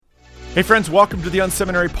Hey friends, welcome to the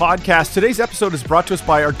Unseminary Podcast. Today's episode is brought to us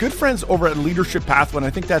by our good friends over at Leadership Pathway, and I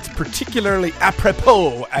think that's particularly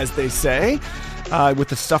apropos, as they say, with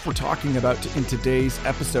the stuff we're talking about in today's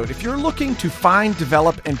episode. If you're looking to find,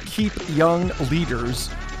 develop, and keep young leaders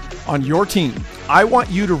on your team, I want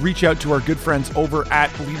you to reach out to our good friends over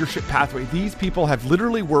at Leadership Pathway. These people have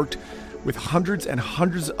literally worked with hundreds and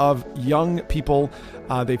hundreds of young people.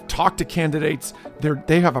 They've talked to candidates.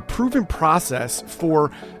 They have a proven process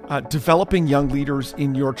for developing young leaders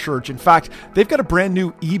in your church. In fact, they've got a brand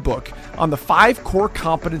new ebook on the 5 core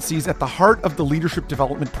competencies at the heart of the leadership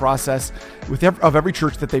development process of every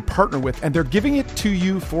church that they partner with, and they're giving it to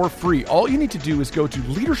you for free. All you need to do is go to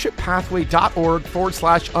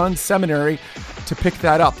leadershippathway.org/unseminary to pick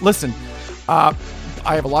that up. Listen, I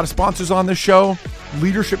have a lot of sponsors on this show.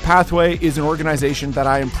 Leadership Pathway is an organization that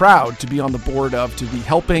I am proud to be on the board of, to be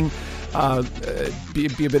helping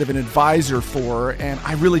be a bit of an advisor for, and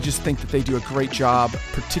I really just think that they do a great job,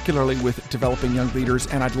 particularly with developing young leaders,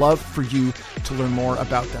 and I'd love for you to learn more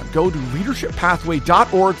about them. Go to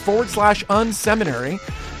leadershippathway.org/unseminary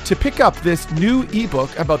to pick up this new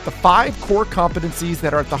ebook about the 5 core competencies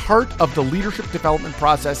that are at the heart of the leadership development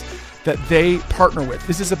process that they partner with.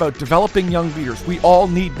 This is about developing young leaders. We all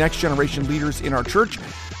need next generation leaders in our church.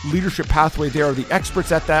 Leadership Pathway, they are the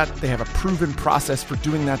experts at that. They have a proven process for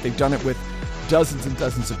doing that. They've done it with dozens and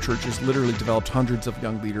dozens of churches, literally developed hundreds of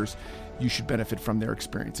young leaders. You should benefit from their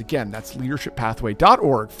experience. Again, that's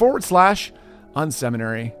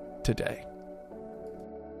leadershippathway.org/unseminary today.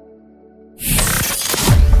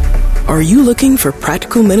 Are you looking for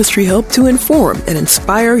practical ministry help to inform and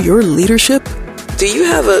inspire your leadership? Do you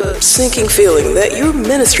have a sinking feeling that your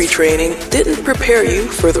ministry training didn't prepare you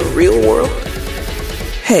for the real world?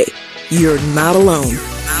 Hey, you're not alone.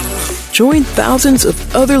 Join thousands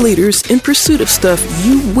of other leaders in pursuit of stuff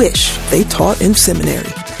you wish they taught in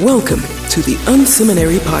seminary. Welcome to the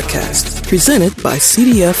Unseminary Podcast, presented by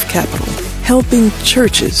CDF Capital, helping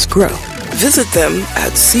churches grow. Visit them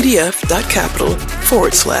at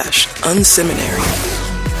cdf.capital/unseminary.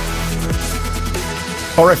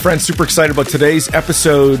 All right, friends, super excited about today's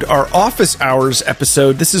episode, our office hours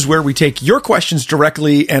episode. This is where we take your questions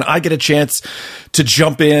directly, and I get a chance to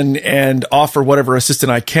jump in and offer whatever assistance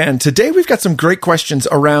I can. Today, we've got some great questions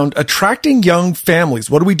around attracting young families.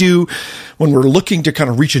 What do we do when we're looking to kind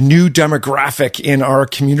of reach a new demographic in our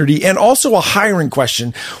community? And also a hiring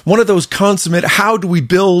question. One of those consummate, how do we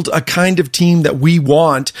build a kind of team that we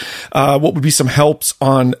want? What would be some helps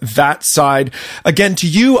on that side? Again, to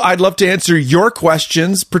you, I'd love to answer your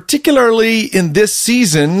questions, particularly in this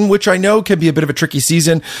season, which I know can be a bit of a tricky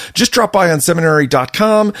season. Just drop by on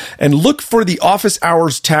seminary.com and look for the Office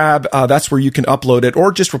Hours tab. That's where you can upload it,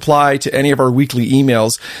 or just reply to any of our weekly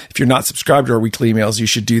emails. If you're not subscribed to our weekly emails, you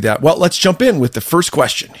should do that. Well, let's jump in with the first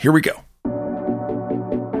question. Here we go.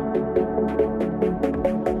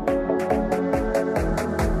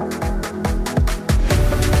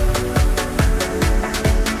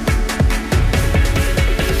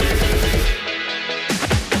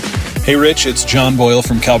 Hey Rich, it's John Boyle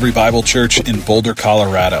from Calvary Bible Church in Boulder,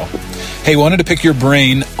 Colorado. Hey, wanted to pick your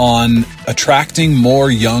brain on attracting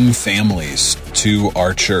more young families to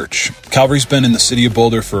our church. Calvary's been in the city of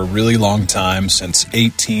Boulder for a really long time, since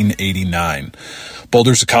 1889.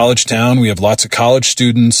 Boulder's a college town. We have lots of college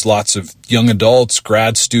students, lots of young adults,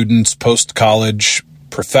 grad students, post-college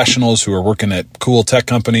professionals who are working at cool tech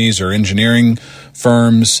companies or engineering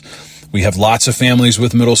firms. We have lots of families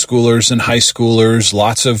with middle schoolers and high schoolers,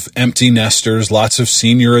 lots of empty nesters, lots of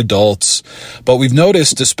senior adults. But we've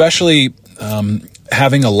noticed, especially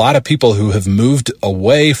having a lot of people who have moved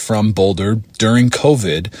away from Boulder during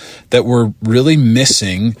COVID, that we're really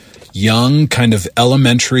missing young, kind of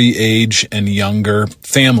elementary age and younger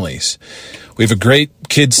families. We have a great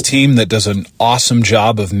kids team that does an awesome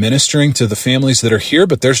job of ministering to the families that are here,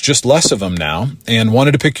 but there's just less of them now, and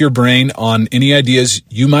wanted to pick your brain on any ideas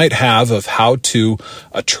you might have of how to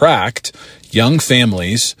attract young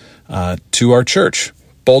families to our church.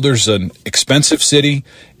 Boulder's an expensive city.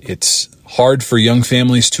 It's hard for young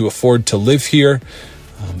families to afford to live here,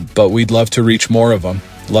 but we'd love to reach more of them.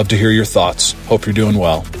 Love to hear your thoughts. Hope you're doing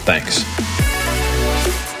well. Thanks.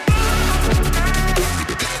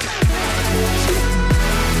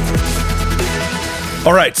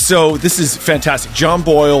 All right, so this is fantastic. John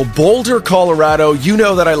Boyle, Boulder, Colorado. You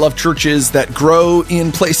know that I love churches that grow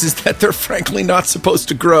in places that they're frankly not supposed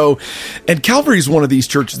to grow. And Calvary is one of these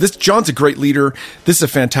churches. John's a great leader. This is a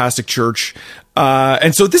fantastic church.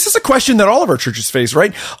 And so this is a question that all of our churches face,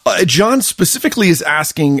 right? John specifically is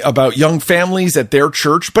asking about young families at their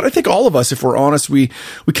church, but I think all of us, if we're honest, we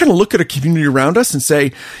kind of look at a community around us and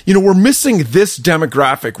say, we're missing this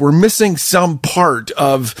demographic. We're missing some part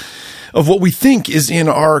of what we think is in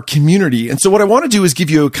our community. And so what I want to do is give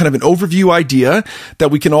you kind of an overview idea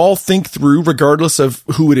that we can all think through regardless of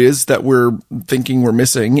who it is that we're thinking we're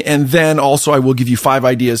missing. And then also I will give you 5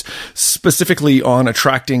 ideas specifically on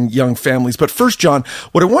attracting young families. But first, John,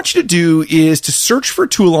 what I want you to do is to search for a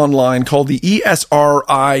tool online called the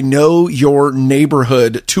ESRI Know Your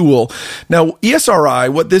Neighborhood tool. Now,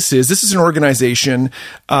 ESRI, what this is an organization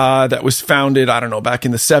that was founded, back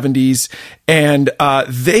in the 70s. And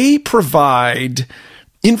they provide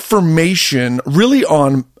information really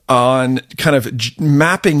on kind of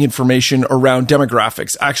mapping information around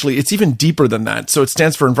demographics. Actually, it's even deeper than that. So it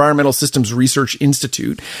stands for Environmental Systems Research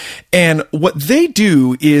Institute. And what they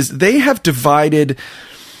do is they have divided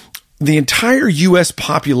the entire U.S.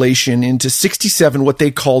 population into 67 what they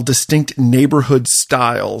call distinct neighborhood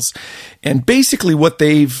styles. And basically what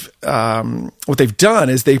they've done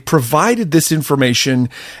is they've provided this information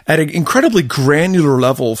at an incredibly granular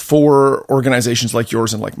level for organizations like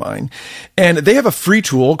yours and like mine. And they have a free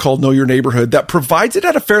tool called Know Your Neighborhood that provides it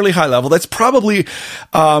at a fairly high level. That's probably,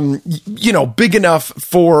 big enough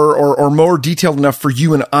for, or more detailed enough for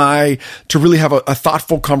you and I to really have a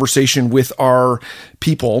thoughtful conversation with our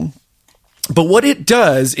people. But what it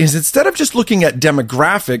does is instead of just looking at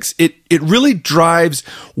demographics, it really drives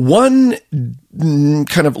one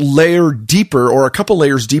kind of layer deeper or a couple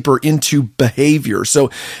layers deeper into behavior. So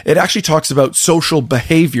it actually talks about social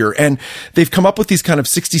behavior, and they've come up with these kind of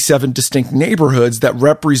 67 distinct neighborhoods that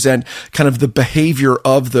represent kind of the behavior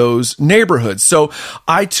of those neighborhoods. So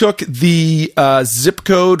I took the zip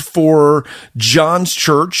code for John's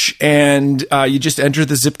church, and you just enter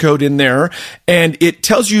the zip code in there, and it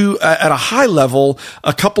tells you at a high level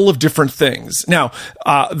a couple of different things. Now,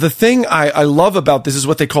 the thing I love about this is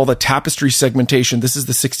what they call the tapestry segmentation. This is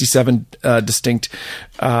the 67 distinct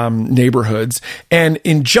neighborhoods. And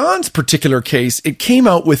in John's particular case, it came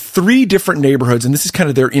out with 3 different neighborhoods, and this is kind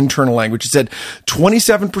of their internal language. It said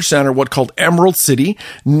 27% are what called Emerald City,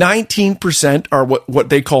 19% are what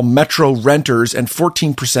they call Metro Renters, and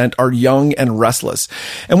 14% are Young and Restless.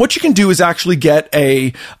 And what you can do is actually get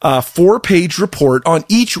a 4-page report on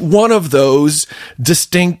each one of those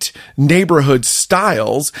distinct neighborhood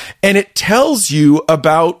styles, and it tells you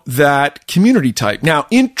about that community type. Now,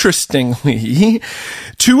 interestingly,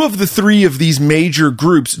 2 of the 3 of these major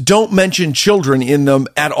groups don't mention children in them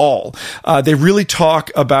at all. They really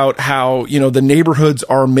talk about how, the neighborhoods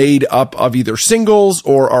are made up of either singles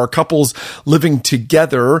or are couples living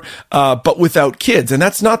together, but without kids. And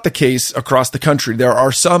that's not the case across the country. There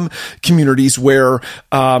are some communities where,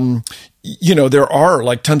 there are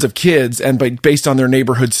like tons of kids, and based on their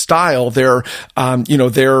neighborhood style, they're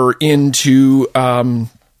into,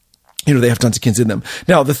 they have tons of kids in them.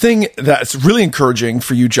 Now, the thing that's really encouraging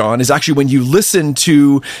for you, John, is actually when you listen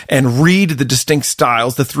to and read the distinct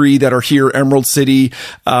styles, the 3 that are here, Emerald City,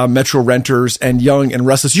 Metro Renters, and Young and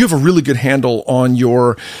Restless, you have a really good handle on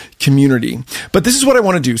your community. But this is what I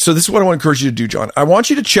want to do. So this is what I want to encourage you to do, John. I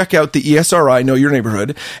want you to check out the ESRI Know Your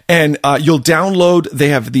Neighborhood, and you'll download, they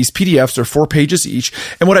have these PDFs, they're 4 pages each.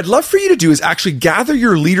 And what I'd love for you to do is actually gather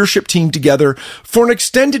your leadership team together for an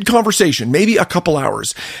extended conversation, maybe a couple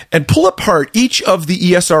hours, and pull apart each of the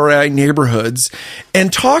ESRI neighborhoods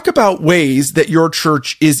and talk about ways that your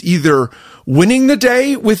church is either winning the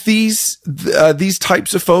day with these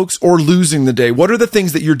types of folks or losing the day. What are the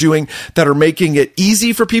things that you're doing that are making it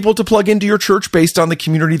easy for people to plug into your church based on the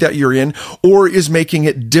community that you're in, or is making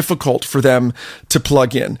it difficult for them to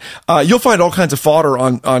plug in? You'll find all kinds of fodder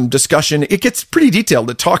on discussion. It gets pretty detailed.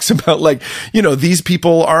 It talks about these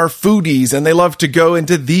people are foodies and they love to go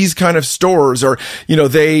into these kind of stores, or,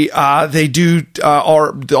 although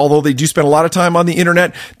they do spend a lot of time on the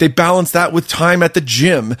internet, they balance that with time at the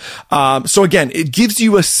gym. So again, it gives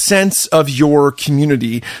you a sense of your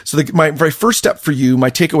community. So my very first step for you, my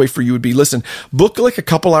takeaway for you would be, listen, book like a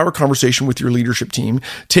couple-hour conversation with your leadership team.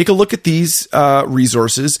 Take a look at these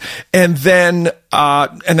resources, and then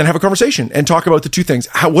have a conversation and talk about the 2 things.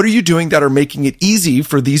 What are you doing that are making it easy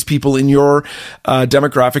for these people in your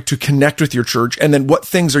demographic to connect with your church? And then what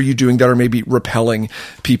things are you doing that are maybe repelling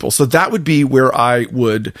people? So that would be where I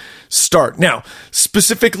would start. Now,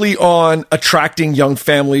 specifically on attracting young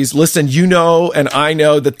families, listen, and I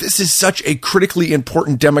know that this is such a critically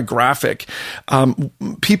important demographic.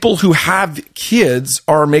 People who have kids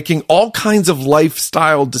are making all kinds of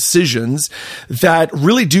lifestyle decisions that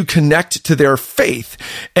really do connect to their faith.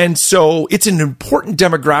 And so it's an important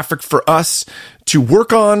demographic for us to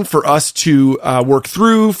work on, for us to work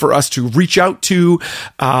through, for us to reach out to,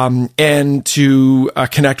 and to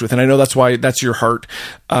connect with. And I know that's why that's your heart,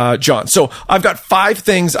 John. So I've got 5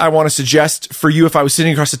 things I want to suggest for you. If I was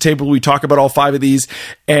sitting across the table, we talk about all 5 of these,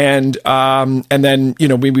 and then,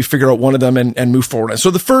 maybe figure out one of them and move forward. So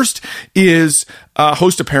the first is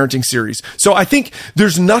host a parenting series. So I think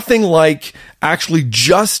there's nothing like actually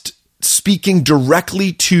just speaking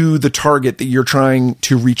directly to the target that you're trying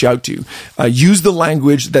to reach out to. Use the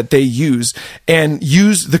language that they use, and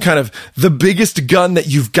use the biggest gun that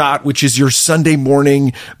you've got, which is your Sunday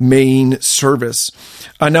morning main service.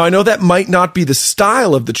 Now, I know that might not be the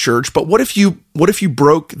style of the church, but what if you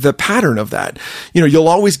broke the pattern of that? You'll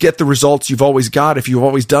always get the results you've always got if you've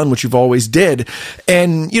always done what you've always did.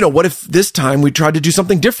 And, what if this time we tried to do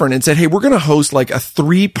something different and said, hey, we're going to host like a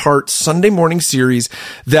 3-part Sunday morning series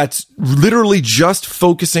that's literally just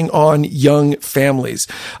focusing on young families,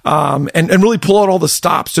 and really pull out all the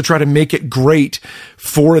stops to try to make it great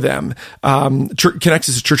for them. Connects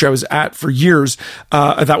is a church I was at for years.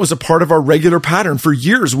 That was a part of our regular pattern. For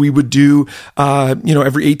years, we would do,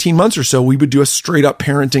 every 18 months or so, we would do a straight up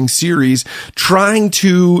parenting series, trying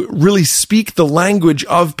to really speak the language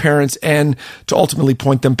of parents and to ultimately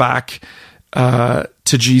point them back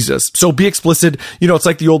to Jesus. So be explicit. It's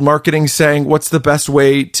like the old marketing saying, what's the best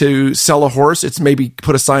way to sell a horse? It's maybe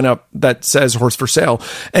put a sign up that says horse for sale.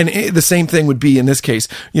 And the same thing would be in this case.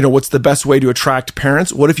 What's the best way to attract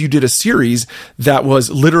parents? What if you did a series that was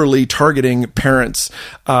literally targeting parents,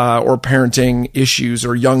 or parenting issues,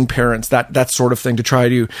 or young parents, that sort of thing, to try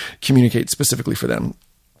to communicate specifically for them.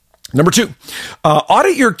 Number 2,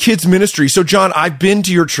 audit your kids' ministry. So, John, I've been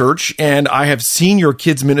to your church and I have seen your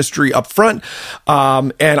kids' ministry up front,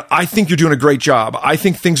 and I think you're doing a great job. I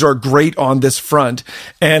think things are great on this front,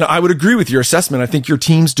 and I would agree with your assessment. I think your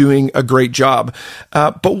team's doing a great job.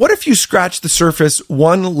 But what if you scratch the surface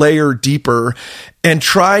one layer deeper and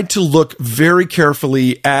tried to look very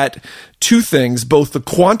carefully at 2 things, both the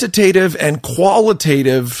quantitative and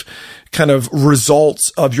qualitative kind of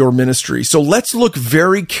results of your ministry? So let's look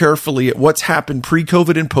very carefully at what's happened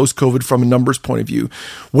pre-COVID and post-COVID from a numbers point of view.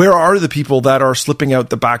 Where are the people that are slipping out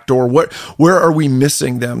the back door? Where are we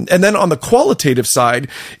missing them? And then on the qualitative side,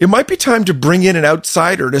 it might be time to bring in an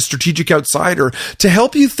outsider, a strategic outsider, to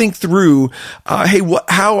help you think through,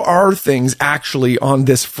 how are things actually on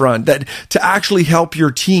this front, that to actually help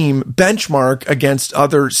your team benchmark against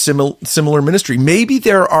other similar ministry. Maybe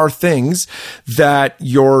there are things that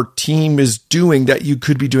your team is doing that you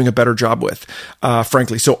could be doing a better job with,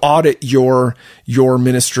 frankly. So audit your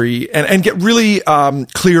ministry and get really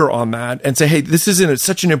clear on that and say, hey, this is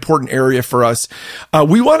such an important area for us.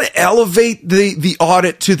 We want to elevate the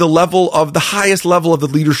audit to the highest level of the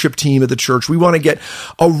leadership team of the church. We want to get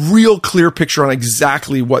a real clear picture on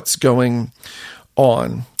exactly what's going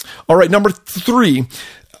on. All right, number 3,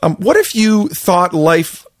 what if you thought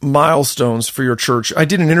life milestones for your church? I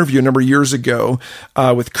did an interview a number of years ago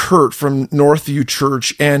with Kurt from Northview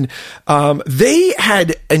Church, and they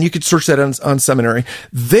had, and you could search that on Seminary,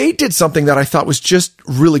 they did something that I thought was just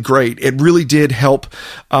really great. It really did help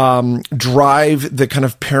drive the kind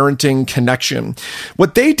of parenting connection.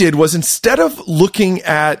 What they did was, instead of looking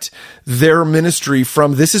at their ministry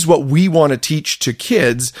from this is what we want to teach to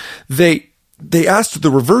kids, they asked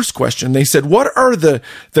the reverse question. They said, what are the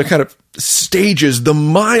kind of stages, the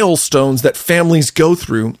milestones that families go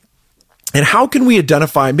through, and how can we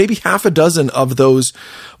identify maybe 6 of those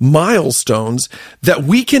milestones that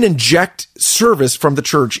we can inject service from the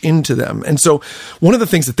church into them? And so one of the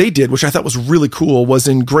things that they did, which I thought was really cool, was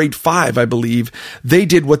in grade 5, I believe, they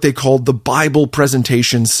did what they called the Bible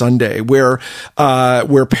Presentation Sunday, where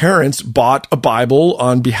parents bought a Bible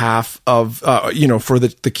on behalf of, for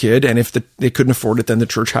the kid. And if they couldn't afford it, then the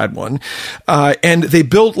church had one. And they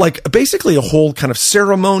built basically a whole kind of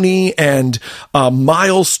ceremony and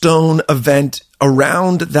milestone event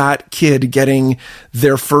around that kid getting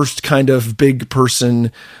their first kind of big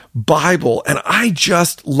person Bible. And I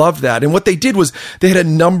just love that. And what they did was they had a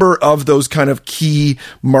number of those kind of key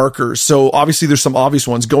markers. So obviously there's some obvious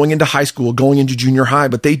ones going into high school, going into junior high,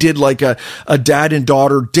 but they did like a dad and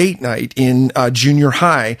daughter date night in junior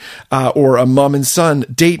high, or a mom and son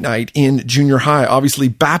date night in junior high. Obviously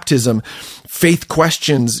baptism, faith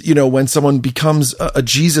questions, when someone becomes a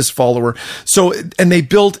Jesus follower. So, and they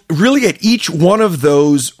built really at each one of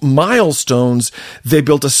those milestones, they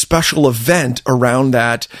built a special event around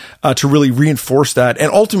that to really reinforce that,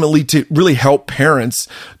 and ultimately to really help parents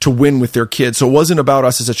to win with their kids. So it wasn't about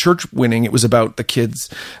us as a church winning. It was about the kids,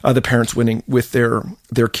 the parents winning with their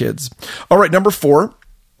kids. All right. Number 4.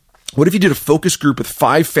 What if you did a focus group with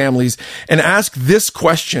 5 families and ask this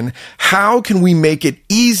question: how can we make it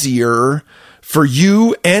easier for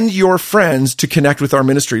you and your friends to connect with our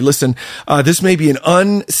ministry? Listen, this may be an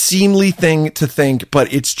unseemly thing to think,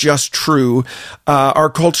 but it's just true. Our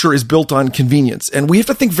culture is built on convenience, and we have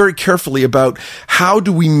to think very carefully about how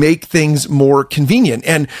do we make things more convenient.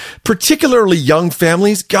 And particularly young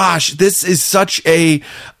families, gosh, this is such a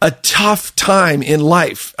tough time in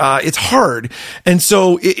life. It's hard. And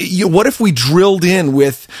so what if we drilled in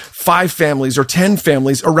with 5 families or 10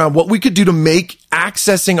 families around what we could do to make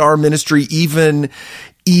accessing our ministry even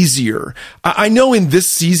easier? I know in this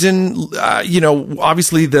season,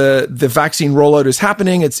 obviously the vaccine rollout is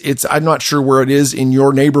happening. I'm not sure where it is in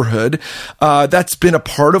your neighborhood. That's been a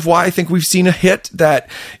part of why I think we've seen a hit, that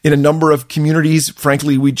in a number of communities,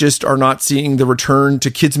 frankly, we just are not seeing the return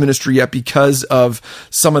to kids ministry yet because of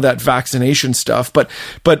some of that vaccination stuff. But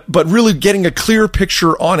really getting a clear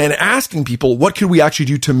picture on and asking people, what could we actually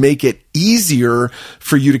do to make it easier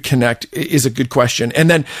for you to connect, is a good question. And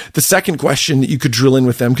then the second question that you could drill in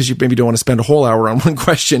with them, because you maybe don't want to spend a whole hour on one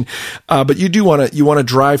question, but you want to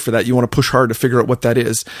drive for that. You want to push hard to figure out what that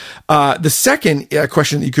is. The second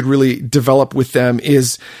question that you could really develop with them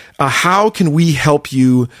is, how can we help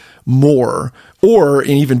you more? Or an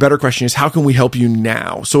even better question is, how can we help you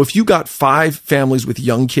now? So if you got 5 families with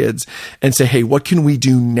young kids and say, hey, what can we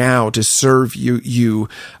do now to serve you?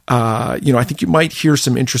 I think you might hear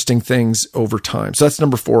some interesting things over time. So that's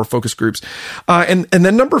number 4, focus groups. And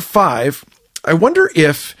then number 5, I wonder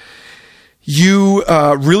if you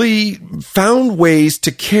really found ways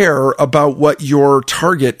to care about what your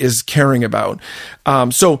target is caring about.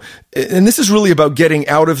 And this is really about getting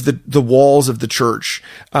out of the walls of the church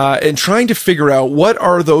and trying to figure out what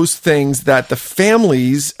are those things that the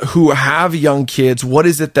families who have young kids, what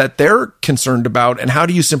is it that they're concerned about, and how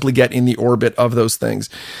do you simply get in the orbit of those things?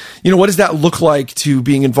 What does that look like to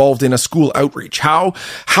being involved in a school outreach? How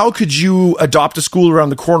could you adopt a school around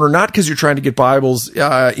the corner, not because you're trying to get Bibles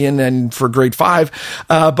in and for grade 5,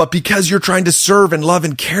 but because you're trying to serve and love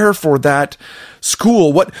and care for that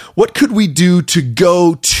school? What could we do to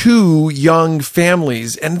go to young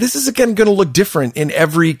families? And this is, again, going to look different in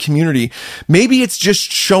every community. Maybe it's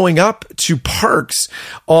just showing up to parks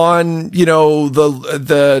on,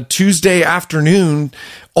 the Tuesday afternoon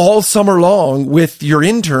all summer long with your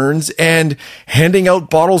interns and handing out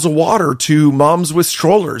bottles of water to moms with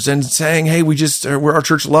strollers and saying, hey, our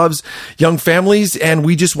church loves young families and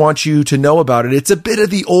we just want you to know about it. It's a bit of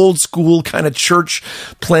the old school kind of church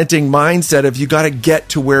planting mindset of you got to get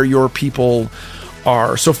to where your people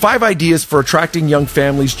are. So 5 ideas for attracting young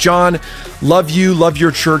families. John, love you, love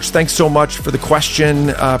your church. Thanks so much for the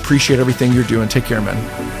question. Appreciate everything you're doing. Take care,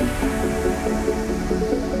 man.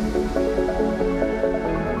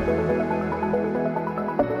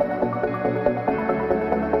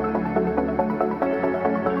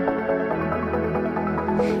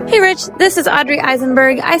 Hey, Rich. This is Audrey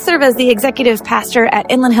Eisenberg. I serve as the executive pastor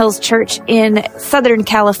at Inland Hills Church in Southern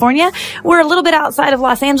California. We're a little bit outside of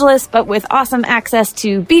Los Angeles, but with awesome access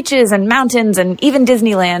to beaches and mountains and even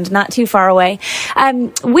Disneyland, not too far away.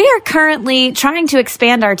 We are currently trying to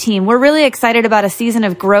expand our team. We're really excited about a season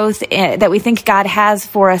of growth that we think God has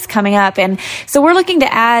for us coming up. And so we're looking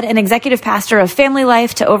to add an executive pastor of family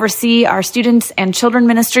life to oversee our students and children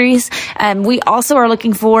ministries. We also are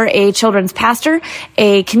looking for a children's pastor,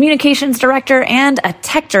 a communications director, and a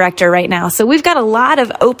tech director right now. So we've got a lot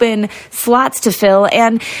of open slots to fill.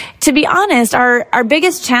 And to be honest, our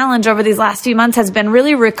biggest challenge over these last few months has been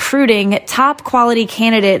really recruiting top quality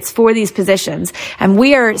candidates for these positions. And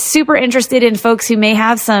we are super interested in folks who may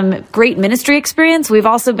have some great ministry experience. We've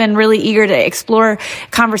also been really eager to explore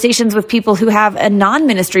conversations with people who have a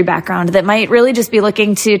non-ministry background that might really just be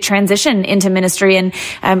looking to transition into ministry. And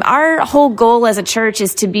our whole goal as a church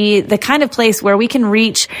is to be the kind of place where we can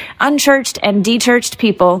reach unchurched and dechurched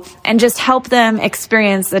people and just help them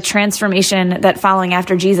experience the transformation that following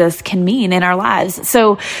after Jesus can mean in our lives.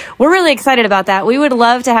 So we're really excited about that. We would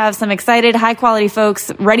love to have some excited, high quality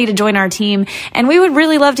folks ready to join our team. And we would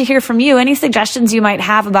really love to hear from you. Any suggestions you might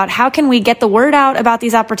have about how can we get the word out about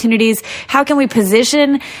these opportunities? How can we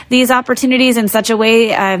position these opportunities in such a way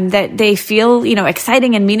that they feel,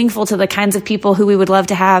 exciting and meaningful to the kinds of people who we would love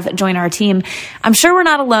to have join our team? I'm sure we're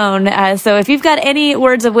not alone. So if you've got any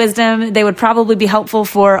words of wisdom, they would probably be helpful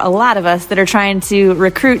for a lot of us that are trying to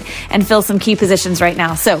recruit and fill some key positions right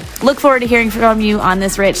now. So look forward to hearing from you on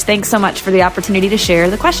this, Rich. Thanks so much for the opportunity to share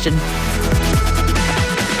the question.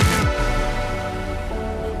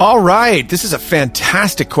 All right. This is a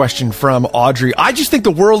fantastic question from Audrey. I just think the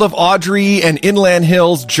world of Audrey and Inland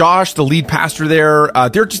Hills. Josh, the lead pastor there,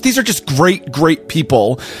 these are just great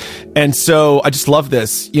people. And so I just love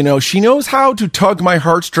this. You know, she knows how to tug my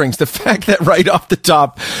heartstrings. The fact that right off the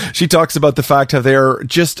top, she talks about the fact how they're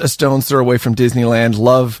just a stone's throw away from Disneyland.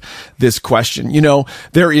 Love this question. You know,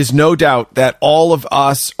 there is no doubt that all of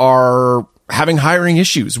us are having hiring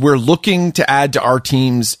issues. We're looking to add to our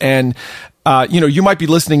teams, and you might be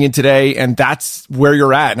listening in today and that's where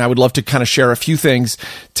you're at. And I would love to kind of share a few things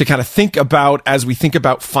to kind of think about as we think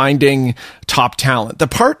about finding top talent. The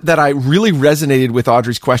part that I really resonated with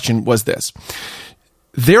Audrey's question was this.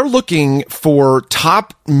 They're looking for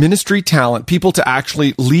top ministry talent, people to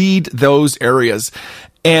actually lead those areas.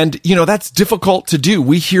 And, you know, that's difficult to do.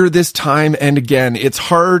 We hear this time and again. It's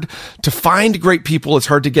hard to find great people. It's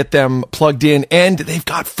hard to get them plugged in, and they've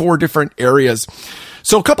got 4 different areas.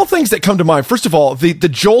 So a couple things that come to mind. First of all, the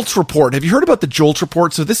JOLTS report. Have you heard about the JOLTS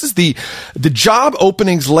report? So this is the job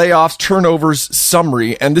openings, layoffs, turnovers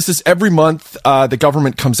summary. And this is every month, the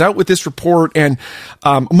government comes out with this report. And,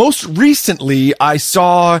 most recently I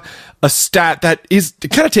saw a stat that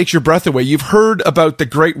kind of takes your breath away. You've heard about the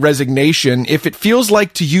Great Resignation. If it feels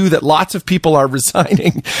like to you that lots of people are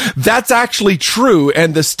resigning, that's actually true.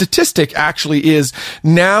 And the statistic actually is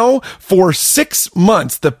now for 6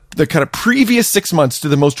 months, the kind of previous 6 months to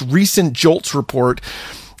the most recent JOLTS report,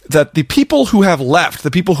 that the people who have left,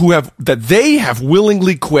 the people that they have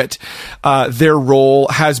willingly quit their role,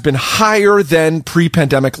 has been higher than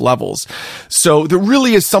pre-pandemic levels. So there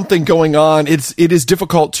really is something going on. It is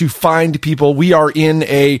difficult to find people. We are in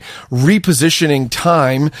a repositioning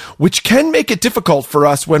time, which can make it difficult for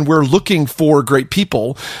us when we're looking for great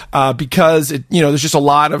people, because there's just a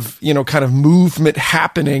lot of, kind of movement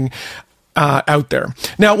happening out there.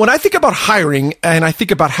 Now, when I think about hiring and I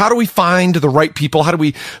think about how do we find the right people, how do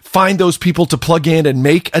we find those people to plug in and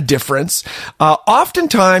make a difference,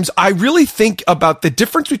 oftentimes I really think about the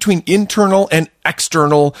difference between internal and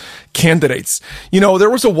external candidates. There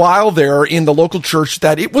was a while there in the local church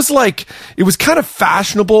that it was kind of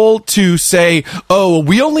fashionable to say, oh,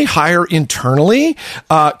 we only hire internally,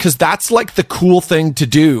 because that's like the cool thing to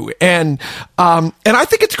do. And I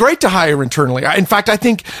think it's great to hire internally. In fact, I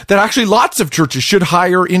think that actually lots of churches should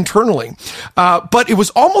hire internally. But it was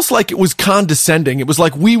almost like it was condescending. It was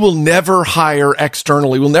like, we will never hire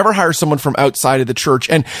externally. We'll never hire someone from outside of the church.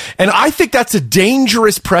 And I think that's a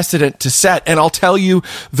dangerous precedent to set. And I'll tell you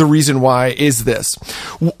the reason why is this.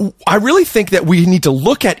 I really think that we need to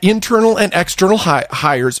look at internal and external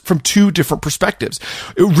hires from 2 different perspectives.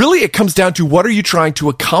 It comes down to, what are you trying to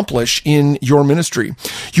accomplish in your ministry?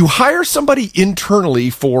 You hire somebody internally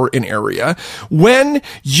for an area when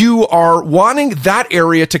you are wanting that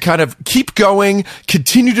area to kind of keep going,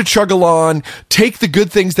 continue to chug along, take the good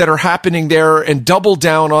things that are happening there and double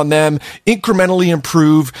down on them, incrementally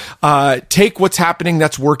improve, take what's happening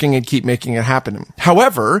that's working and keep making it happen.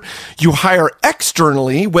 However, you hire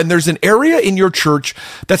externally when there's an area in your church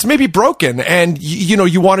that's maybe broken, and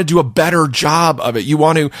you want to do a better job of it. You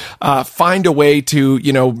want to find a way to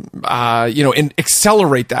and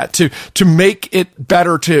accelerate that, to make it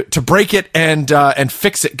better, to break it and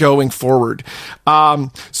fix it going forward.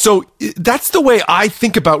 So that's the way I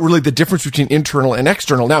think about really the difference between internal and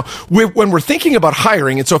external. Now, when we're thinking about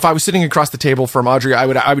hiring, and so if I was sitting across the table from Audrey,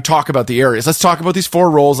 I would talk about the areas. Let's talk about these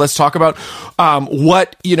 4 roles. Let's talk about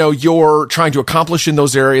what you're trying to accomplish in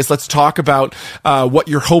those areas. Let's talk about what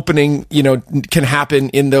you're hoping can happen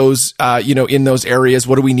in those in those areas.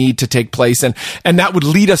 What do we need to take place? And that would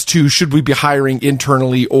lead us to, should we be hiring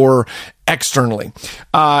internally or externally?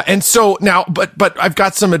 And so now, but I've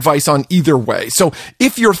got some advice on either way. So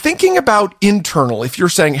if you're thinking about internal, if you're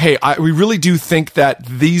saying, hey, we really do think that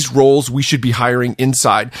these roles we should be hiring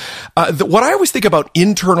inside, what I always think about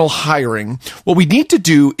internal hiring, what we need to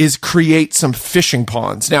do is create some fishing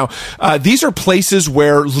ponds. Now, these are places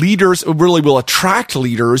where leaders really will attract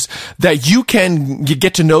leaders that you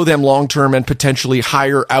get to know them long-term and potentially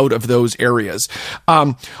hire out of those areas.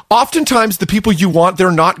 Oftentimes the people you want,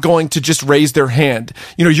 they're not going to just raise their hand.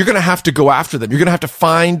 You're going to have to go after them. You're going to have to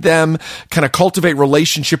find them, kind of cultivate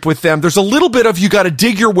relationship with them. There's a little bit of, you got to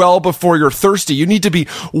dig your well before you're thirsty. You need to be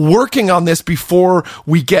working on this before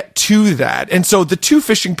we get to that. And so the 2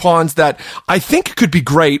 fishing ponds that I think could be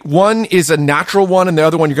great, one is a natural one and the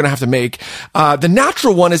other one you're going to have to make. The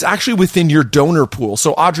natural one is actually within your donor pool.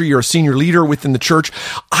 So Audrey, you're a senior leader within the church.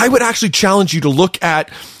 I would actually challenge you to look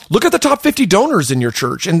at look at the top 50 donors in your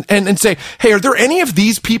church and say, hey, are there any of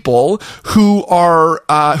these people who are,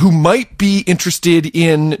 who might be interested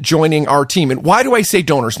in joining our team? And why do I say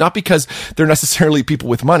donors? Not because they're necessarily people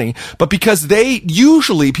with money, but because they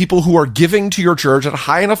usually people who are giving to your church at a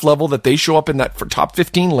high enough level that they show up in that top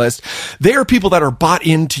 15 list. They are people that are bought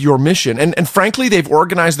into your mission. And frankly, they've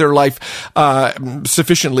organized their life,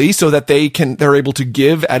 sufficiently so that they're able to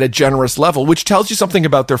give at a generous level, which tells you something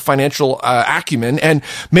about their financial acumen and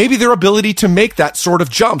maybe their ability to make that sort of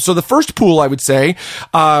jump. So the first pool, I would say,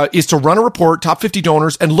 is to run a report, top 50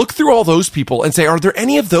 donors, and look through all those people and say, are there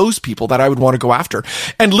any of those people that I would want to go after?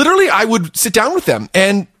 And literally, I would sit down with them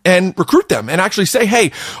and recruit them and actually say,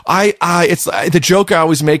 hey, it's the joke I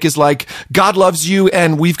always make is like, God loves you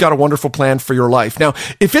and we've got a wonderful plan for your life. Now,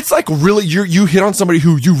 if it's like really, you hit on somebody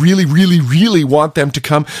who you really, really, really want them to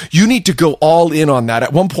come, you need to go all in on that.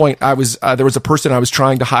 At one point, there was a person I was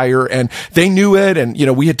trying to hire and they knew it. And,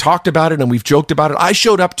 we had talked about it and we've joked about it. I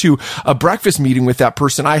showed up to a breakfast meeting with that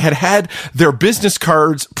person. I had their business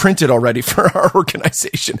cards printed already for our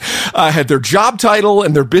organization. I had their job title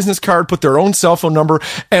and their business card, put their own cell phone number.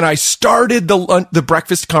 And I started the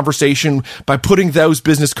breakfast conversation by putting those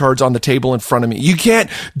business cards on the table in front of me. You can't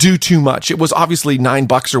do too much. It was obviously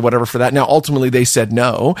 $9 or whatever for that. Now, ultimately, they said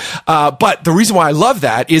no. But the reason why I love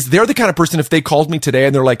that is they're the kind of person, if they called me today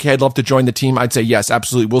and they're like, hey, I'd love to join the team, I'd say, yes,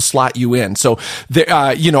 absolutely. We'll slot you in. So,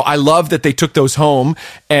 I love that they took those home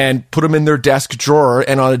and put them in their desk drawer.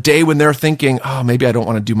 And on a day when they're thinking, oh, maybe I don't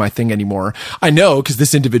want to do my thing anymore. I know because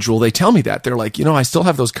this individual, they tell me that. They're like, I still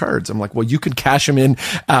have those cards. I'm like, well, you can cash them in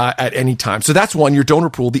at any time. So that's one, your donor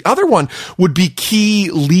pool. The other one would be key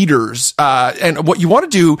leaders. And what you want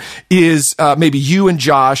to do is maybe you and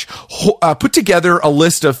Josh put together a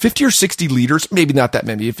list of 50 or 60 leaders, maybe not that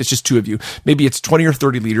many if it's just two of you, maybe it's 20 or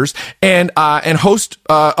 30 leaders, and host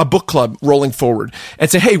a book club rolling forward and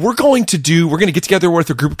say, hey, we're going to get together with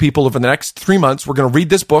a group of people over the next 3 months. We're going to read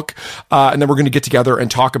this book, and then we're going to get together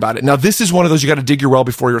and talk about it. Now, this is one of those, you got to dig your well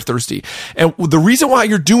before you're thirsty. And the reason why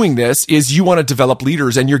you're doing this is you want to develop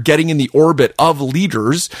leaders and you're getting in the orbit of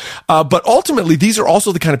leaders. But ultimately, these are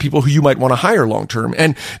also the kind of people who you might want to hire long term.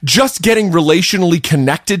 And just getting relationally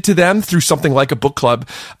connected to them through something like a book club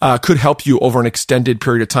could help you over an extended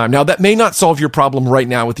period of time. Now, that may not solve your problem right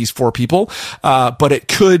now with these 4 people, but it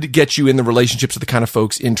could get you in the relationships with the kind of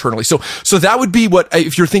folks internally. So that would be what,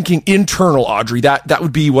 if you're thinking internal, Audrey, that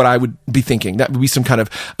would be what I would be thinking. That would be some kind of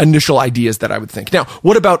initial ideas that I would think. Now,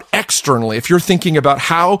 what about externally? If you're thinking about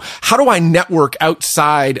how do I network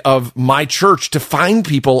outside of my church to find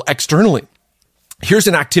people externally? Here's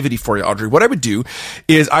an activity for you, Audrey. What I would do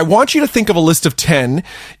is I want you to think of a list of 10.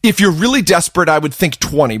 If you're really desperate, I would think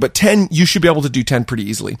 20, but 10, you should be able to do 10 pretty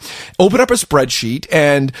easily. Open up a spreadsheet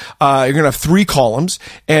and you're going to have 3 columns.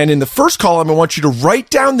 And in the first column, I want you to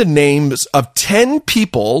write down the names of 10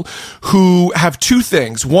 people who have 2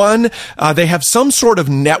 things. One, they have some sort of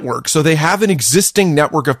network. So they have an existing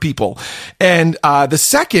network of people. And the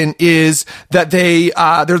second is that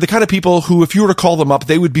they're the kind of people who, if you were to call them up,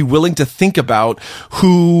 they would be willing to think about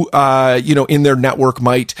who, in their network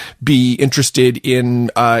might be interested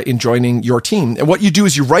in joining your team. And what you do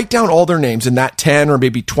is you write down all their names in that 10 or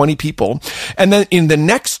maybe 20 people. And then in the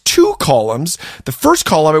next 2 columns, the first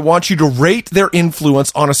column, I want you to rate their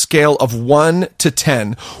influence on a scale of 1 to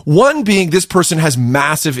 10. 1 being this person has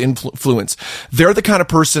massive influence. They're the kind of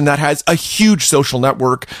person that has a huge social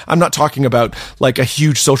network. I'm not talking about like a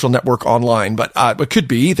huge social network online, but it could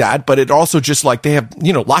be that, but it also just like they have,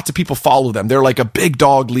 lots of people follow them. They're like a big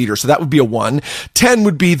dog leader. So that would be a 1. 10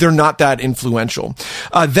 would be they're not that influential.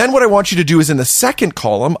 Then what I want you to do is in the second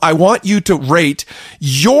column, I want you to rate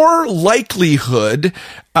your likelihood,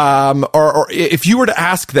 or if you were to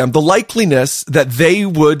ask them, the likeliness that they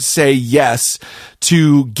would say yes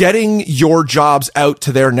to getting your jobs out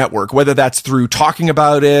to their network, whether that's through talking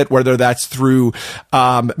about it, whether that's through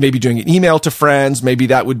maybe doing an email to friends, maybe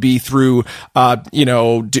that would be through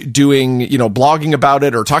doing blogging about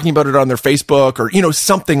it or talking about it on their Facebook or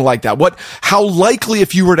something like that. How likely,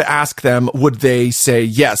 if you were to ask them, would they say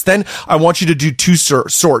yes? Then I want you to do 2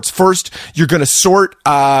 sorts. First, you're going to sort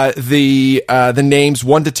the names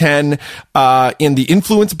 1 to 10 in the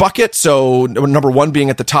influence bucket. So number 1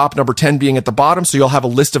 being at the top, number 10 being at the bottom. So you'll have a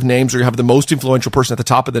list of names, or you have the most influential person at the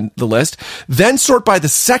top of the list. Then sort by the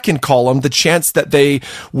second column, the chance that they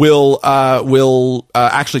will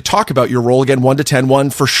actually talk about your role. Again, 1 to 10. 1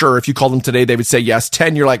 for sure. If you call them today, they would say yes.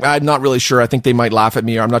 10, you're like, I'm not really sure. I think they might laugh at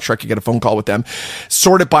me, or I'm not sure I could get a phone call with them.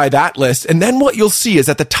 Sort it by that list. And then what you'll see is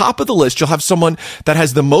at the top of the list, you'll have someone that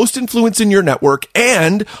has the most influence in your network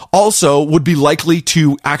and also would be likely to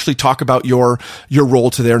you actually talk about your role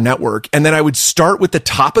to their network. And then I would start with the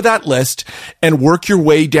top of that list and work your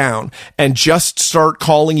way down and just start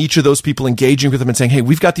calling each of those people, engaging with them and saying, hey,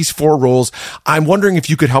 we've got these 4 roles. I'm wondering if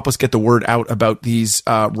you could help us get the word out about these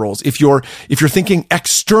roles. If you're thinking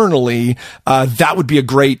externally, that would be a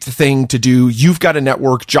great thing to do. You've got a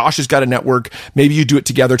network. Josh has got a network. Maybe you do it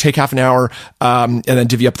together. Take half an hour, and then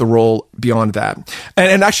divvy up the role beyond that.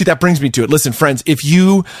 And actually, that brings me to it. Listen, friends, if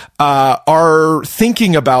you are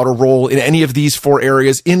thinking about a role in any of these 4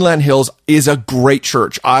 areas, Inland Hills is a great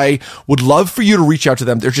church. I would love for you to reach out to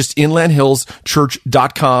them. They're just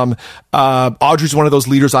inlandhillschurch.com. Audrey's one of those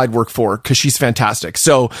leaders I'd work for because she's fantastic.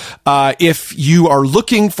 So if you are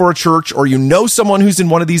looking for a church or you know someone who's in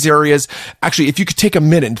one of these areas, actually, if you could take a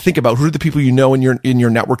minute and think about who are the people you know in your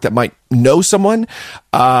network that might know someone,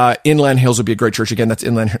 Inland Hills would be a great church. Again, that's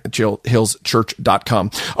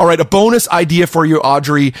inlandhillschurch.com. All right, a bonus idea for you,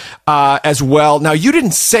 Audrey, as well. Now, you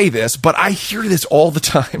didn't say this, but I hear this all the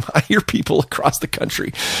time. I hear people across the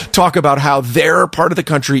country talk about how their part of the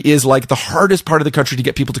country is like the hardest part of the country to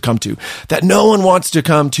get people to come to, that no one wants to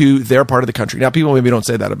come to their part of the country. Now, people maybe don't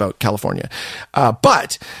say that about California,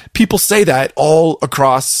 but people say that all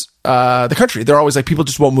across the country. They're always like, people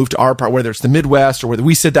just won't move to our part, whether it's the Midwest or whether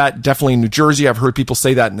we said that definitely in New Jersey. I've heard people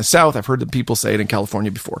say that in the South. I've heard people say it in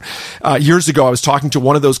California before. Years ago, I was talking to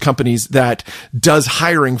one of those companies that does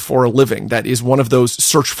hiring for a living. That is one of those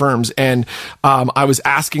search firms. And I was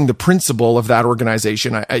asking the principal of that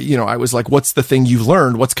organization, I was like, what's the thing you've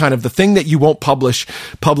learned? What's kind of the thing that you won't publish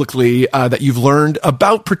publicly that you've learned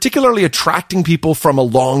about particularly attracting people from a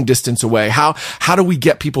long distance away? How do we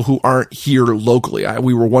get people who aren't here locally?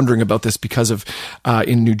 We were wondering about this because of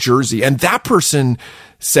in New Jersey. And that person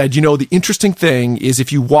said, the interesting thing is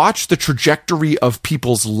if you watch the trajectory of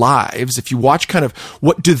people's lives, if you watch kind of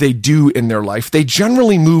what do they do in their life, they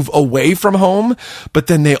generally move away from home, but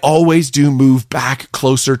then they always do move back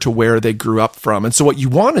closer to where they grew up from. And so what you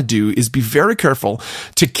want to do is be very careful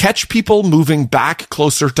to catch people moving back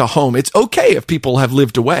closer to home. It's okay if people have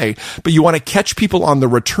lived away, but you want to catch people on the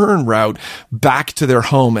return route back to their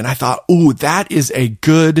home. And I thought, that is a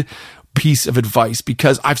good piece of advice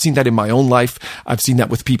because I've seen that in my own life. I've seen that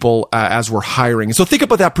with people as we're hiring. And so think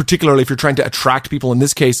about that particularly if you're trying to attract people, in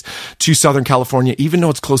this case, to Southern California, even though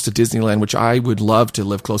it's close to Disneyland, which I would love to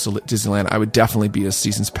live close to Disneyland. I would definitely be a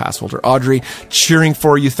season's pass holder. Audrey, cheering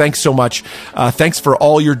for you. Thanks so much. Thanks for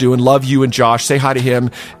all you're doing. Love you and Josh. Say hi to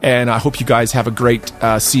him. And I hope you guys have a great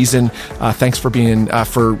season. Thanks for being,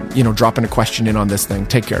 dropping a question in on this thing.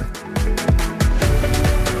 Take care.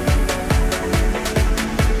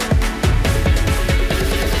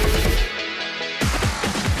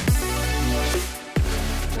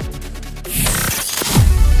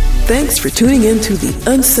 Thanks for tuning in to the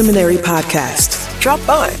Unseminary Podcast. Drop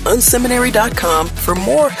by unseminary.com for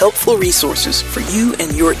more helpful resources for you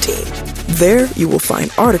and your team. There you will find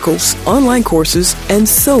articles, online courses, and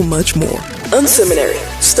so much more. Unseminary,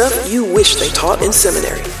 stuff you wish they taught in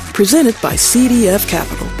seminary. Presented by CDF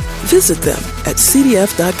Capital. Visit them at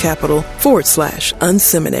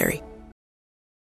cdf.capital/unseminary.